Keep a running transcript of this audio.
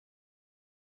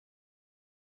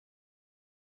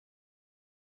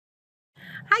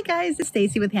Hi guys, it's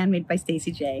Stacy with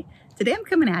HandmadeByStacyJ. Today I'm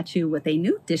coming at you with a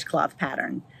new dishcloth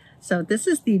pattern. So this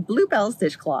is the Bluebells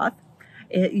dishcloth.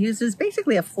 It uses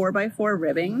basically a 4x4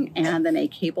 ribbing and then a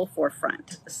cable for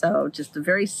front. So just a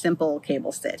very simple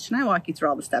cable stitch. And I walk you through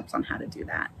all the steps on how to do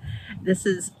that. This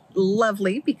is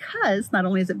lovely because not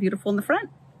only is it beautiful in the front,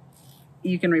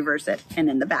 you can reverse it, and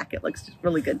in the back it looks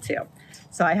really good too.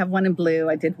 So I have one in blue,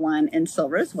 I did one in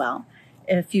silver as well.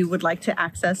 If you would like to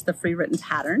access the free written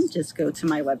pattern, just go to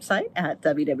my website at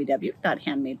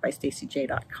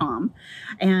www.handmadebystacyj.com.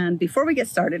 And before we get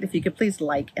started, if you could please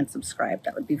like and subscribe,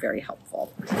 that would be very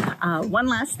helpful. One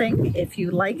last thing, if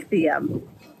you like the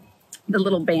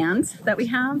little bands that we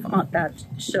have that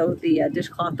show the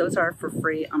dishcloth, those are for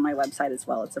free on my website as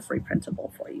well. It's a free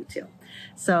printable for you too.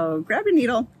 So grab your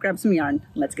needle, grab some yarn,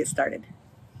 let's get started.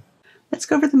 Let's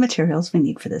go over the materials we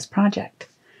need for this project.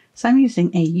 So I'm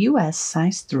using a US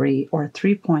size 3 or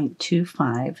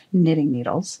 3.25 knitting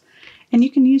needles, and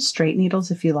you can use straight needles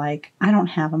if you like. I don't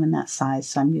have them in that size,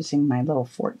 so I'm using my little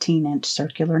 14-inch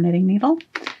circular knitting needle.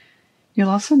 You'll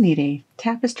also need a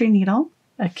tapestry needle,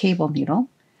 a cable needle.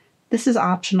 This is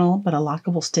optional, but a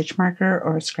lockable stitch marker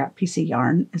or a scrap piece of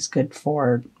yarn is good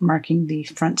for marking the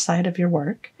front side of your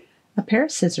work, a pair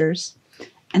of scissors,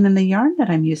 and then the yarn that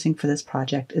I'm using for this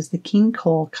project is the King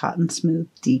Cole Cotton Smooth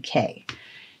DK.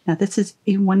 Now this is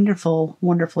a wonderful,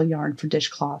 wonderful yarn for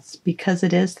dishcloths because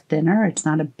it is thinner. It's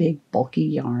not a big, bulky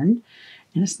yarn,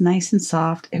 and it's nice and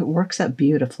soft. It works up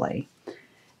beautifully.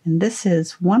 And this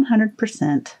is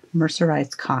 100%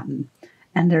 mercerized cotton,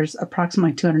 and there's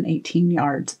approximately 218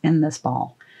 yards in this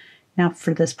ball. Now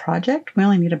for this project, we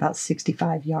only need about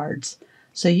 65 yards.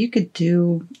 So you could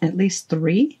do at least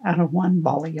 3 out of 1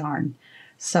 ball of yarn.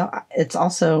 So it's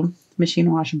also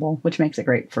machine washable, which makes it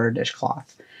great for a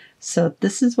dishcloth. So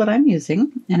this is what I'm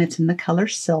using, and it's in the color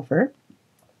silver.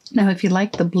 Now if you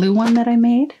like the blue one that I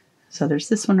made, so there's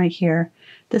this one right here.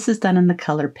 This is done in the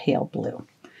color pale blue.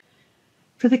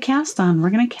 For the cast on,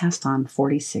 we're going to cast on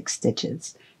 46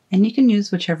 stitches, and you can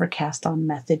use whichever cast on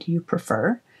method you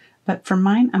prefer, but for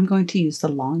mine I'm going to use the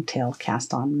long tail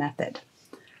cast on method.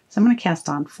 So I'm going to cast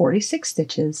on 46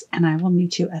 stitches, and I will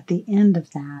meet you at the end of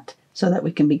that so that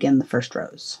we can begin the first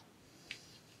rows.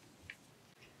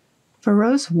 For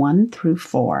rows 1 through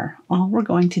 4, all we're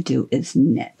going to do is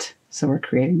knit. So we're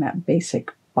creating that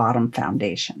basic bottom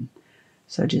foundation.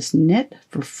 So just knit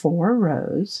for 4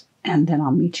 rows, and then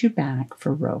I'll meet you back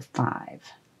for row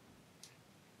 5.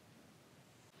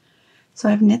 So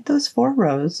I've knit those 4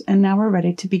 rows, and now we're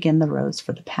ready to begin the rows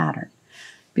for the pattern.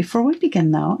 Before we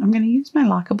begin though, I'm going to use my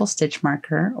lockable stitch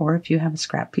marker, or if you have a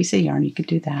scrap piece of yarn, you could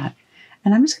do that.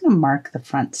 And I'm just going to mark the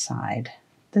front side.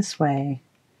 This way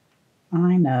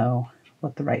I know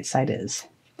what the right side is,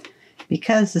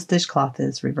 because this dishcloth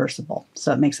is reversible,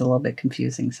 so it makes it a little bit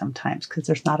confusing sometimes because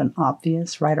there's not an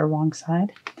obvious right or wrong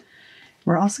side.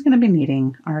 We're also going to be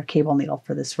needing our cable needle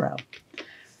for this row.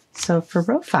 So for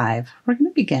row 5, we're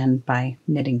going to begin by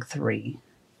knitting 3.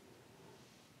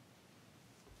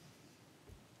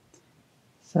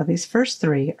 So these first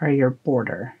 3 are your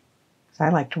border. So I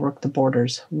like to work the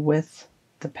borders with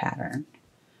the pattern.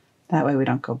 That way we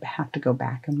don't have to go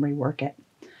back and rework it.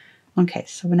 Okay,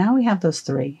 so now we have those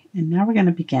 3, and now we're going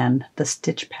to begin the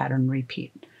stitch pattern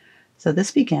repeat. So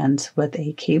this begins with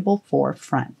a cable for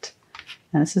front.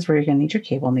 And this is where you're going to need your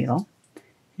cable needle.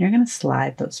 You're going to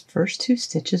slide those first 2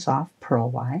 stitches off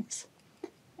purlwise,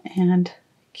 and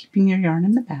keeping your yarn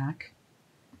in the back,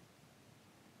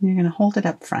 you're going to hold it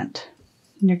up front,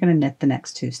 and you're going to knit the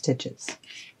next 2 stitches.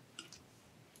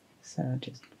 So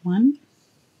just 1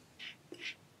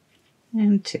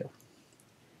 and 2.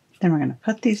 Then we're going to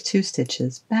put these 2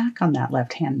 stitches back on that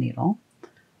left hand needle,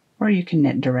 or you can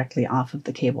knit directly off of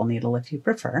the cable needle if you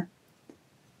prefer.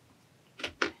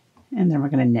 And then we're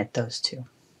going to knit those 2.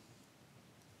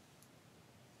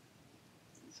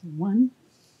 So 1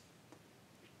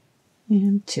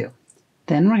 and 2.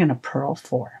 Then we're going to purl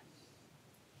 4.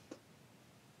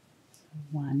 So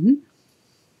 1,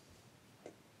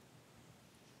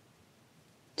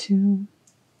 2,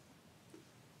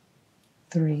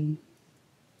 3,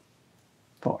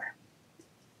 4.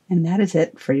 And that is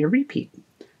it for your repeat.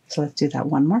 So let's do that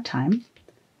one more time.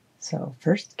 So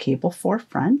first cable for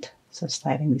front, so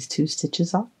sliding these 2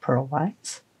 stitches off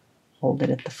purlwise, hold it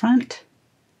at the front,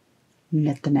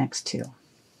 knit the next 2.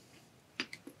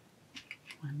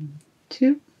 1,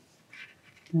 2,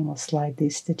 then we'll slide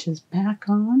these stitches back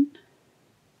on,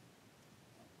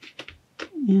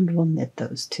 and we'll knit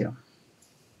those 2.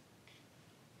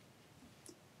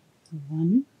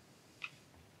 1,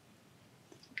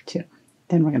 2.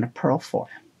 Then we're going to purl 4.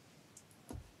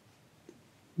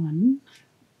 1,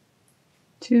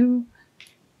 2,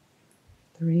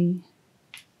 3,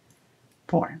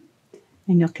 4.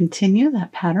 And you'll continue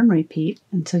that pattern repeat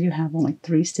until you have only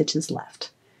 3 stitches left.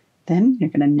 Then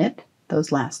you're going to knit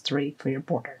those last 3 for your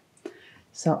border.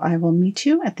 So I will meet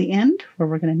you at the end where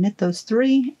we're going to knit those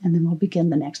 3 and then we'll begin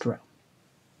the next row.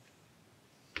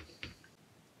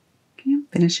 Okay, I'm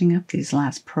finishing up these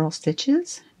last purl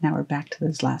stitches. Now we're back to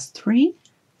those last 3.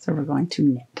 So we're going to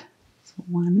knit. So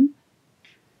 1,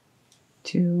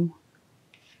 2,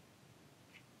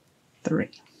 3.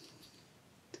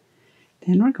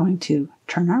 Then we're going to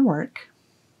turn our work.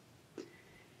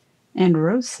 And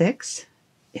row 6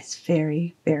 is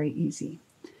very, very easy.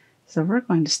 So we're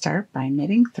going to start by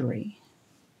knitting 3.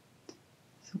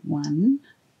 So 1,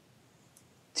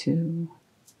 2,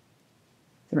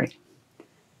 3.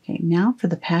 Okay, now for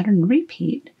the pattern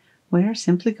repeat, we are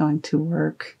simply going to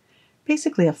work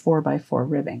basically a 4x4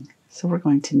 ribbing. So we're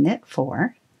going to knit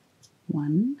 4,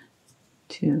 1,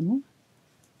 2,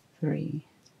 3,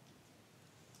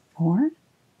 4,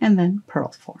 and then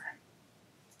purl 4.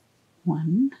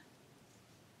 1,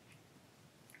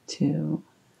 2,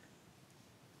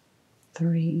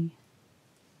 3,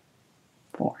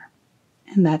 4.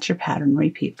 And that's your pattern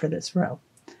repeat for this row.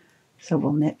 So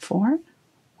we'll knit 4,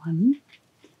 1,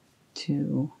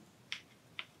 2,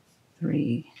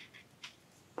 3,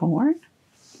 4.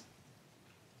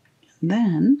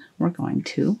 Then we're going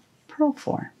to purl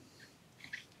 4.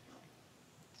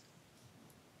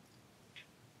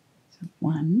 So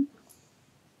 1,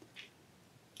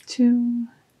 2,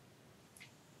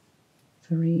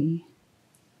 3,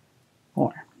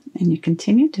 4. And you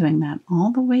continue doing that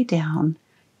all the way down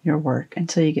your work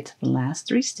until you get to the last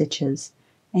 3 stitches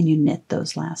and you knit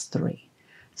those last 3.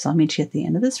 So I'll meet you at the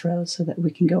end of this row so that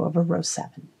we can go over row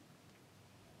 7.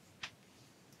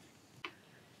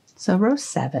 So row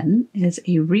 7 is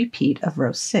a repeat of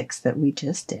row 6 that we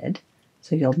just did.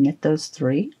 So you'll knit those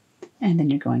 3 and then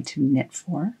you're going to knit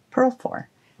 4, purl 4.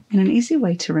 And an easy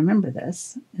way to remember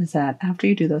this is that after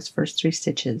you do those first 3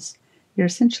 stitches, you're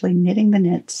essentially knitting the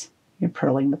knits, you're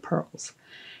purling the purls.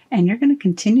 And you're going to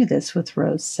continue this with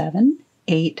rows 7,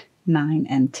 8, 9,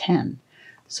 and 10.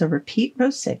 So repeat row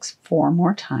 6 4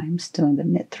 more times, doing the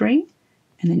knit 3,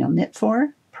 and then you'll knit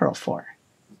 4, purl 4,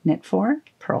 knit 4,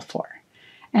 purl 4.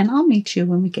 And I'll meet you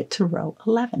when we get to row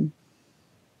 11.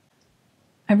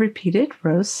 I've repeated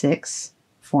row 6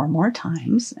 4 more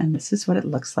times, and this is what it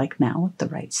looks like now with the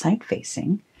right side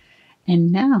facing.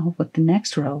 And now with the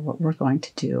next row, what we're going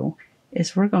to do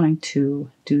is we're going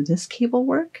to do this cable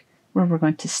work where we're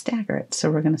going to stagger it. So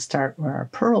we're going to start where our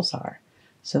purls are.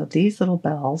 So these little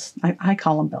bells, I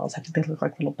call them bells, I think they look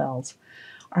like little bells,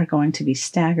 are going to be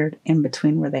staggered in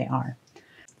between where they are.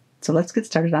 So let's get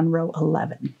started on row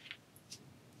 11.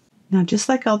 Now, just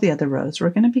like all the other rows,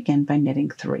 we're going to begin by knitting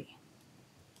 3.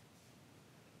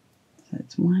 So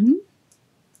it's 1,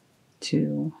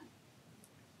 2,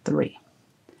 3.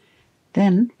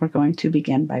 Then we're going to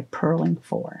begin by purling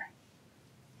 4.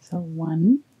 So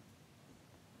 1,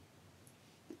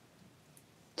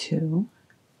 2,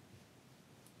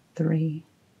 3,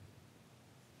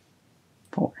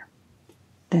 4.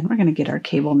 Then we're going to get our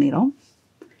cable needle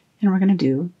and we're going to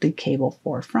do the cable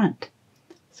 4 front.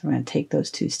 So we're going to take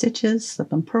those 2 stitches, slip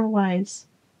them purlwise,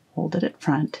 hold it at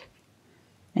front,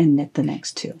 and knit the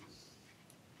next 2.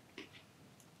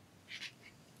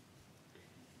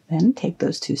 Then take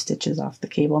those 2 stitches off the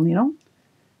cable needle,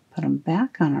 put them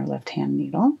back on our left hand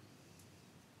needle,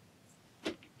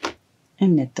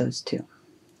 and knit those 2.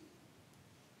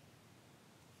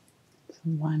 So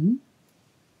 1,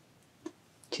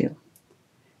 2.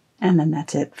 And then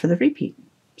that's it for the repeat.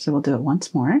 So we'll do it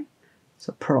once more.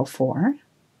 So purl 4,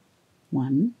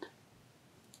 1,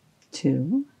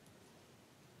 2,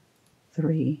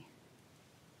 3,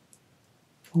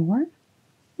 4,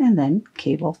 and then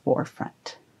cable 4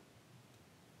 front.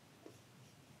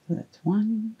 So that's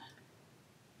 1,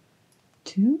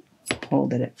 2,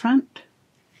 hold it at front,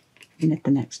 knit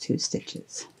the next 2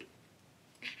 stitches,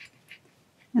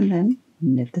 and then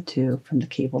knit the 2 from the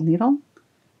cable needle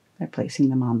by placing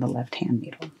them on the left hand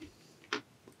needle.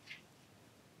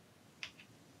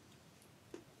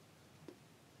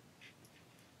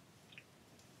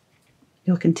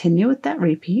 You'll continue with that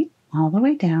repeat all the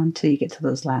way down till you get to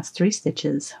those last 3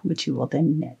 stitches, which you will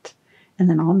then knit. And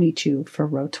then I'll meet you for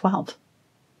row 12.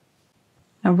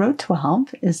 Now row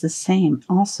 12 is the same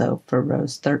also for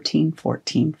rows 13,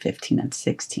 14, 15, and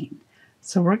 16.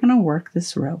 So we're going to work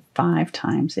this row 5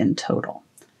 times in total.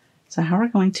 So how we're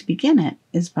going to begin it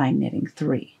is by knitting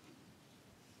 3.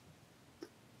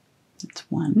 It's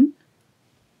 1,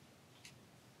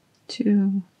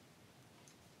 2,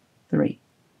 3.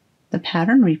 The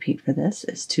pattern repeat for this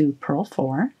is to purl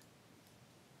 4,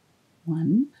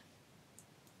 1,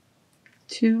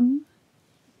 2,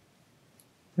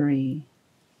 3,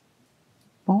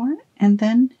 4, and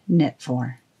then knit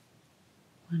 4.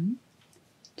 1,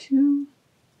 2,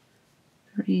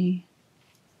 3,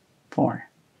 4.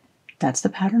 That's the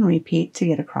pattern repeat to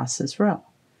get across this row.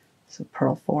 So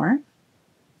purl 4,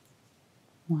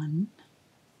 1,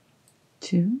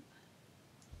 2,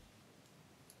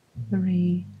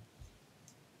 3,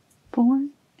 4,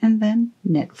 and then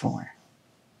knit 4.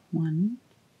 1,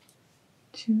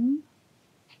 2,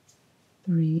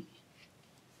 3,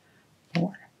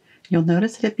 4. You'll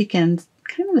notice that it begins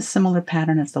kind of a similar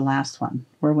pattern as the last one,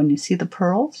 where when you see the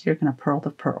purls, you're going to purl the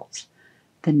purls.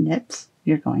 The knits,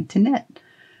 you're going to knit.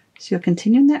 So you'll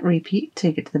continue in that repeat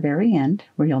till you get to the very end,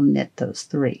 where you'll knit those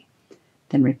 3.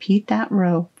 Then repeat that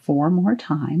row 4 more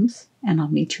times, and I'll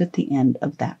meet you at the end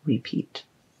of that repeat.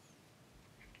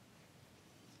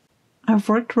 I've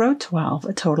worked row 12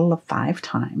 a total of 5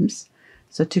 times.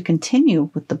 So to continue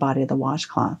with the body of the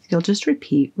washcloth, you'll just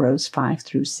repeat rows 5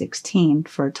 through 16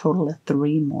 for a total of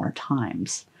 3 more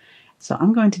times. So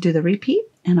I'm going to do the repeat,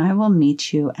 and I will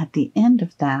meet you at the end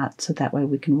of that, so that way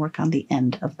we can work on the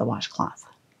end of the washcloth.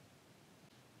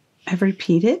 I've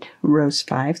repeated rows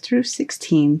 5 through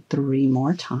 16 3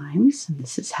 more times, and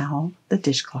this is how the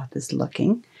dishcloth is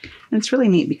looking. And it's really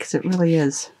neat because it really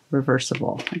is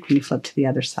reversible. Like when you flip to the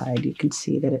other side, you can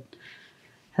see that it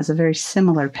has a very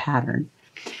similar pattern.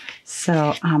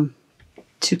 So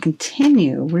to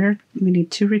continue, we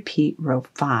need to repeat row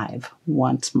 5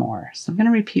 once more. So I'm going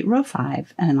to repeat row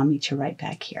 5, and then I'll meet you right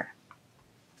back here.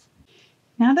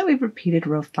 Now that we've repeated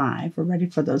row 5, we're ready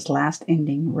for those last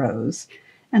ending rows.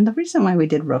 And the reason why we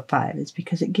did row 5 is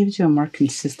because it gives you a more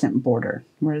consistent border,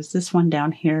 whereas this one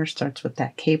down here starts with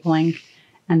that cabling,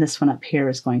 and this one up here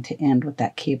is going to end with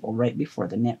that cable right before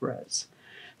the knit rows.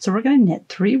 So we're going to knit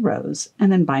 3 rows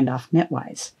and then bind off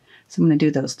knitwise. So I'm going to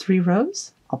do those 3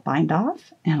 rows, I'll bind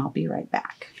off, and I'll be right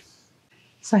back.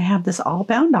 So I have this all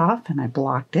bound off, and I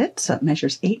blocked it, so it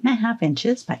measures 8.5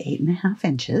 inches by 8.5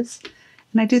 inches.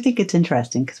 And I do think it's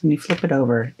interesting because when you flip it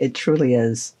over, it truly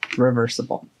is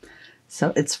reversible.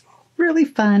 So it's really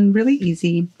fun, really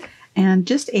easy. And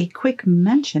just a quick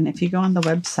mention, if you go on the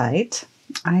website,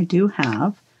 I do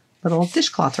have little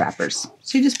dishcloth wrappers.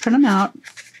 So you just print them out,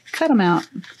 cut them out,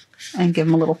 and give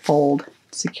them a little fold,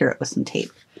 secure it with some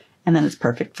tape. And then it's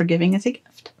perfect for giving as a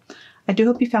gift. I do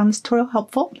hope you found this tutorial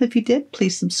helpful. If you did,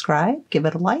 please subscribe, give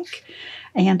it a like,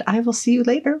 and I will see you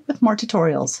later with more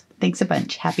tutorials. Thanks a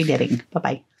bunch. Happy knitting.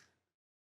 Bye-bye.